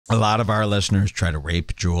A lot of our listeners try to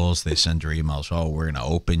rape Jules. They send her emails. Oh, we're going to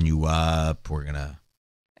open you up. We're going to...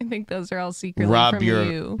 I think those are all secretly from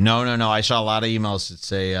you. No. I saw a lot of emails that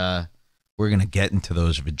say, we're going to get into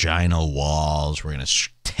those vaginal walls. We're going to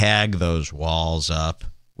tag those walls up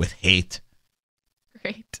with hate.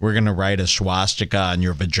 Great. We're going to write a swastika on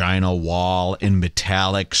your vaginal wall in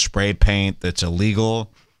metallic spray paint that's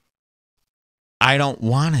illegal. I don't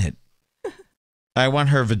want it. I want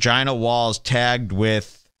her vaginal walls tagged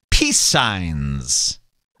with peace signs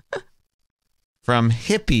from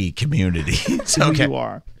hippie communities. Okay. You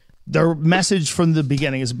are. Their message from the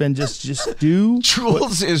beginning has been just do.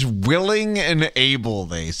 Jules is willing and able,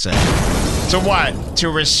 they say. To what? To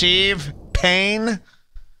receive pain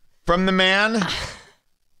from the man?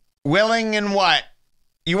 Willing and what?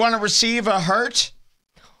 You want to receive a hurt?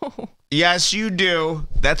 No. Yes, you do.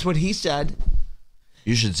 That's what he said.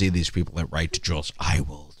 You should see these people that write to Jules. I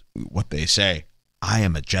will. What they say. I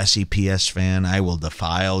am a Jesse PS fan. I will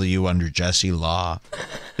defile you under Jesse law.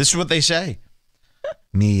 This is what they say.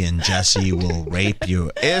 Me and Jesse will rape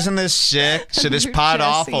you. Isn't this sick? So this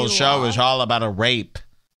Podawful show is all about a rape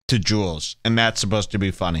to Jules, and that's supposed to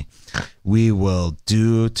be funny. We will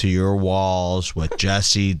do to your walls what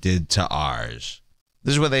Jesse did to ours.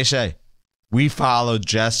 This is what they say. We follow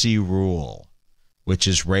Jesse rule, which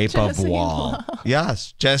is rape Jesse of wall. Law.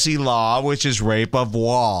 Yes, Jesse law, which is rape of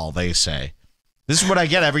wall, they say. This is what I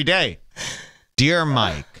get every day. Dear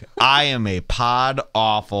Mike, I am a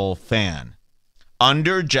Podawful fan.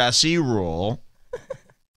 Under Jesse rule,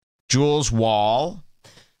 Jules' wall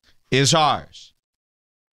is ours.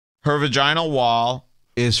 Her vaginal wall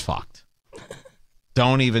is fucked.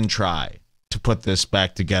 Don't even try to put this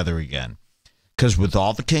back together again. Because with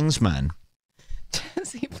all the king's men,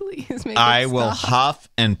 Jesse, please make I will huff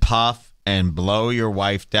and puff and blow your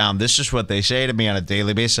wife down. This is what they say to me on a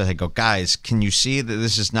daily basis. I go, guys, can you see that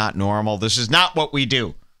this is not normal? This is not what we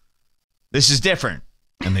do. This is different.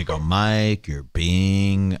 And they go, Mike, you're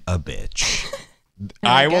being a bitch.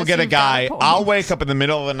 I will get a guy. I'll wake up in the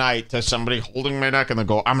middle of the night to somebody holding my neck and they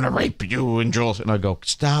go, I'm going to rape you and Jules. And I go,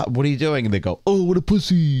 stop. What are you doing? And they go, oh, what a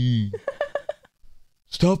pussy.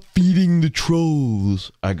 Stop feeding the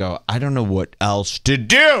trolls. I go, I don't know what else to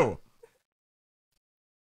do.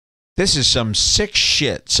 This is some sick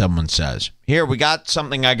shit, someone says. Here, we got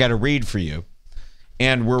something I got to read for you.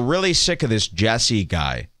 And we're really sick of this Jesse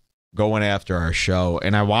guy going after our show.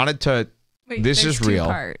 And I wanted to, Wait, this is real.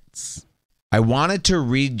 Parts. I wanted to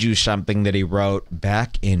read you something that he wrote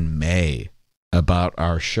back in May about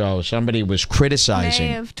our show. Somebody was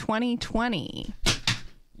criticizing. May of 2020.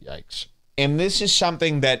 Yikes. And this is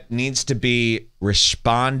something that needs to be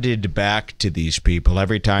responded back to these people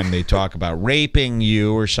every time they talk about raping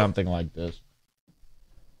you or something like this.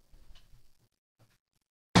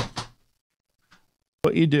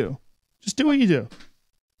 What you do. Just do what you do.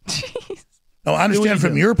 Jeez. No, I understand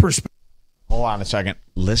from your perspective. Hold on a second.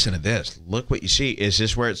 Listen to this. Look what you see. Is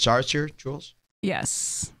this where it starts here, Jules?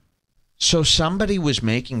 Yes. So somebody was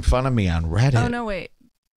making fun of me on Reddit. Oh, no, wait.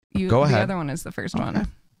 Go ahead. The other one is the first one.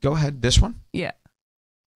 Go ahead. This one? Yeah.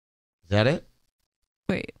 Is that it?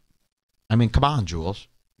 Wait. I mean, come on, Jules.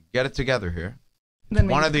 Get it together here. Then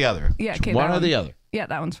one or the other. Yeah, okay. One or the other. Yeah,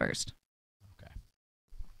 that one's first. Okay.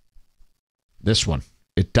 This one.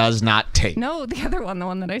 It does not take. No, the other one, the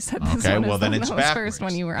one that I said. This okay, one well is then the it's one that was backwards. First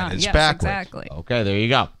when you were on. It's yes, backwards. Exactly. Okay, there you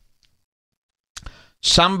go.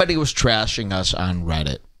 Somebody was trashing us on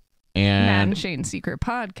Reddit. And Matt and Shane's Secret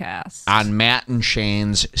Podcast. On Matt and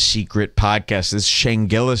Shane's Secret Podcast. This is Shane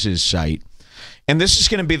Gillis's site. And this is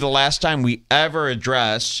going to be the last time we ever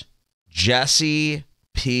address Jesse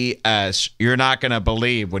P.S. You're not going to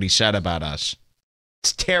believe what he said about us.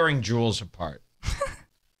 It's tearing Jules apart.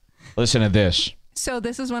 Listen to this. So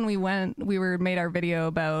this is when we made our video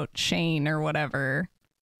about Shane or whatever.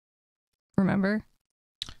 Remember?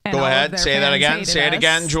 And go ahead. Say that again. Say it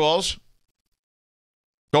again, Jules.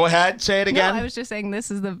 Go ahead. Say it again. No, I was just saying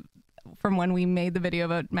this is from when we made the video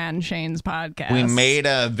about Matt and Shane's podcast. We made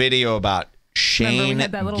a video about Shane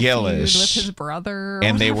Gillis with his brother.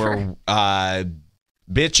 And they were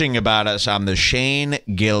bitching about us on the Shane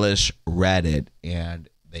Gillis Reddit. And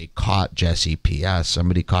they caught Jesse P.S.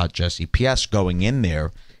 Somebody caught Jesse P.S. going in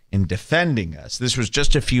there and defending us. This was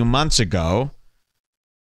just a few months ago.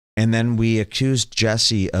 And then we accused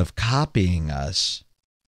Jesse of copying us.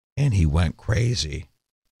 And he went crazy.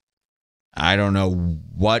 I don't know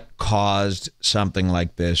what caused something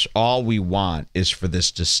like this. All we want is for this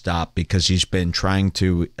to stop because he's been trying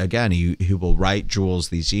to, again, he will write Jules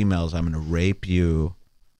these emails. I'm going to rape you.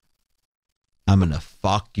 I'm going to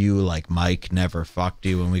fuck you like Mike never fucked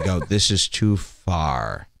you. And we go, this is too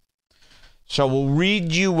far. So we'll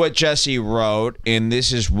read you what Jesse wrote, and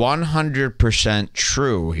this is 100%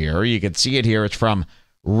 true here. You can see it here. It's from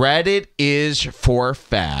Reddit is for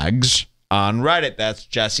fags on Reddit. That's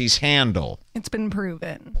Jesse's handle. It's been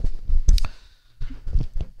proven.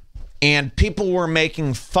 And people were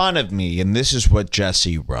making fun of me, and this is what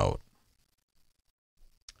Jesse wrote.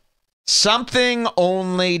 Something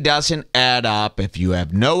only doesn't add up if you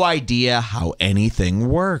have no idea how anything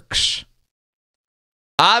works.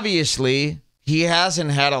 Obviously, he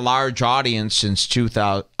hasn't had a large audience since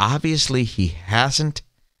 2000. Obviously, he hasn't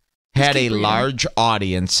had a large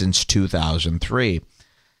audience since 2003.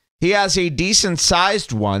 He has a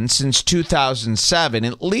decent-sized one since 2007,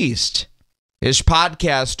 at least. His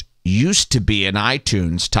podcast used to be in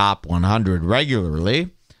iTunes Top 100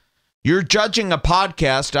 regularly. You're judging a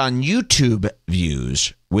podcast on YouTube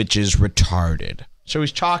views, which is retarded. So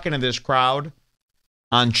he's talking to this crowd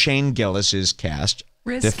on Shane Gillis's cast,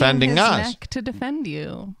 Risking defending his us. neck to defend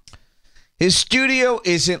you. His studio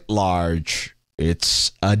isn't large.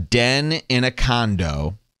 It's a den in a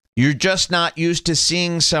condo. You're just not used to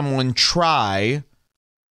seeing someone try,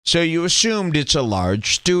 so you assumed it's a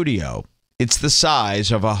large studio. It's the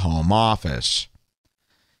size of a home office.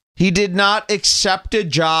 He did not accept a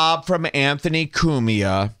job from Anthony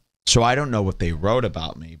Cumia, so I don't know what they wrote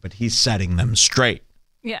about me, but he's setting them straight.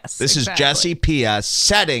 Yes. This exactly. is Jesse P.S.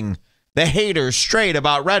 setting the haters straight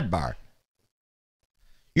about Redbar.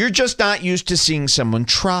 You're just not used to seeing someone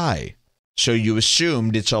try, so you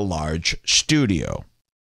assumed it's a large studio.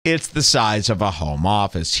 It's the size of a home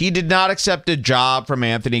office. He did not accept a job from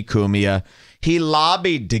Anthony Cumia. He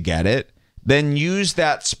lobbied to get it, then used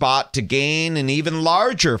that spot to gain an even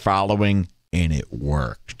larger following, and it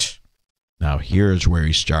worked. Now, here's where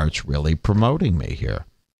he starts really promoting me here.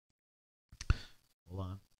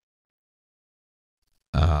 Hold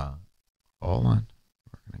on. Hold on.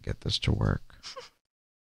 We're going to get this to work.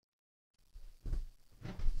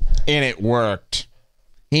 And it worked.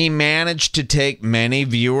 He managed to take many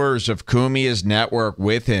viewers of Cumia's network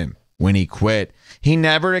with him when he quit. He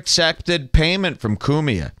never accepted payment from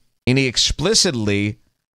Cumia, and he explicitly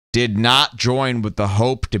did not join with the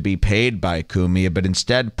hope to be paid by Cumia, but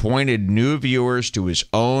instead pointed new viewers to his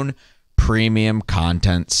own premium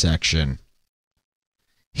content section.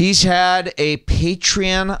 He's had a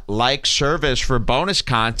Patreon-like service for bonus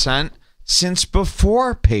content since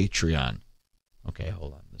before Patreon. Okay,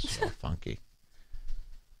 hold on. This is all funky.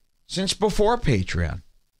 Since before Patreon.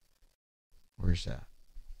 Where's that?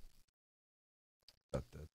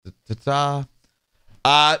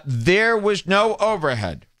 There was no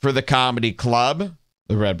overhead for the comedy club,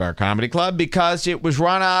 the Redbar Comedy Club, because it was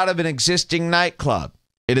run out of an existing nightclub.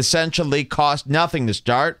 It essentially cost nothing to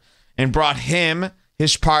start and brought him,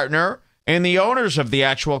 his partner, and the owners of the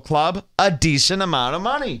actual club a decent amount of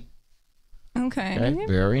money. Okay.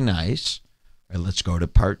 Very nice. All right, let's go to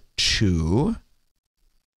part 2.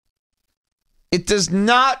 It does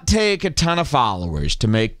not take a ton of followers to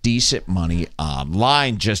make decent money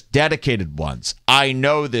online, just dedicated ones. I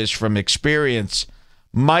know this from experience.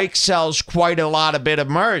 Mike sells quite a lot of bit of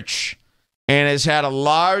merch and has had a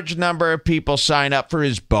large number of people sign up for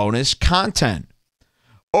his bonus content.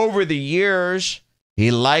 Over the years, he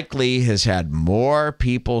likely has had more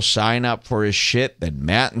people sign up for his shit than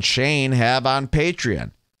Matt and Shane have on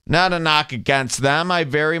Patreon. Not a knock against them. I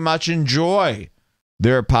very much enjoy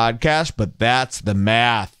their podcast, but that's the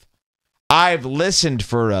math. I've listened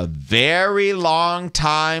for a very long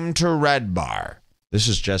time to Redbar. This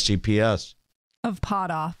is Jesse P.S. Of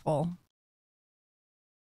Podawful.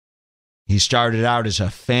 He started out as a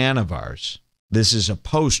fan of ours. This is a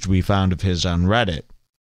post we found of his on Reddit.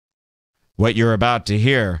 What you're about to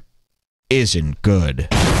hear isn't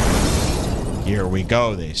good. Here we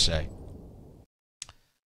go, they say.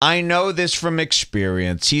 I know this from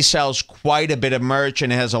experience. He sells quite a bit of merch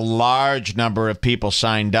and has a large number of people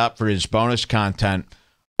signed up for his bonus content.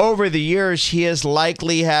 Over the years, he has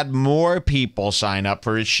likely had more people sign up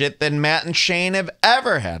for his shit than Matt and Shane have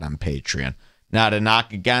ever had on Patreon. Not a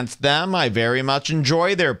knock against them. I very much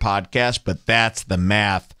enjoy their podcast, but that's the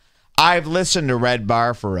math. I've listened to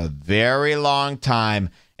Redbar for a very long time,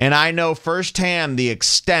 and I know firsthand the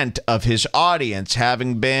extent of his audience,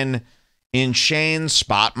 having been in Shane's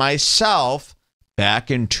spot myself back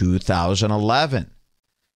in 2011.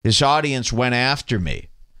 His audience went after me,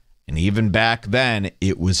 and even back then,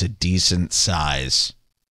 it was a decent size.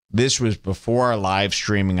 This was before live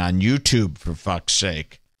streaming on YouTube, for fuck's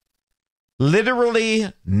sake.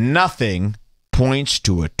 Literally nothing points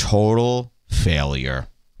to a total failure.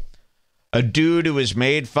 A dude who has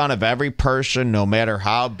made fun of every person, no matter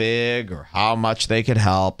how big or how much they could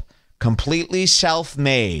help, completely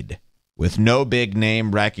self-made, with no big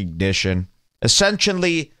name recognition,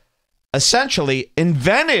 essentially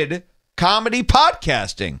invented comedy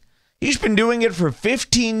podcasting. He's been doing it for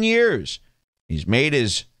 15 years. He's made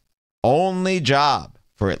his only job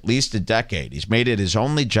for at least a decade. He's made it his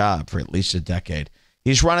only job for at least a decade.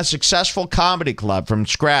 He's run a successful comedy club from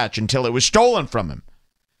scratch until it was stolen from him.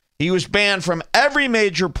 He was banned from every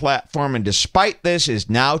major platform, and despite this,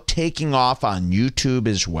 is now taking off on YouTube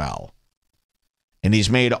as well. And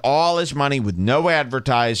he's made all his money with no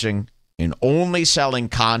advertising and only selling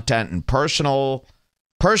content and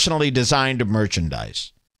personally designed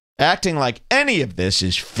merchandise. Acting like any of this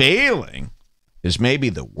is failing is maybe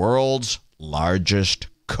the world's largest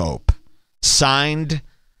cope. Signed,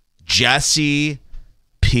 Jesse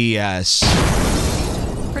P.S.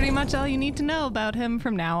 Pretty much all you need to know about him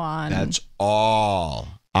from now on. That's all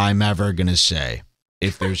I'm ever going to say.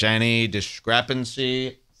 If there's any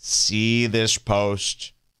discrepancy, see this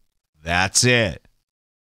post. That's it.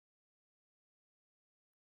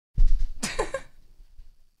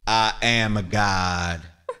 I am a god.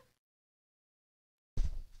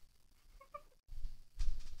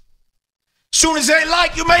 Soon as they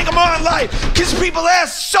like you, make them unlike. Because people are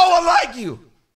so unlike you.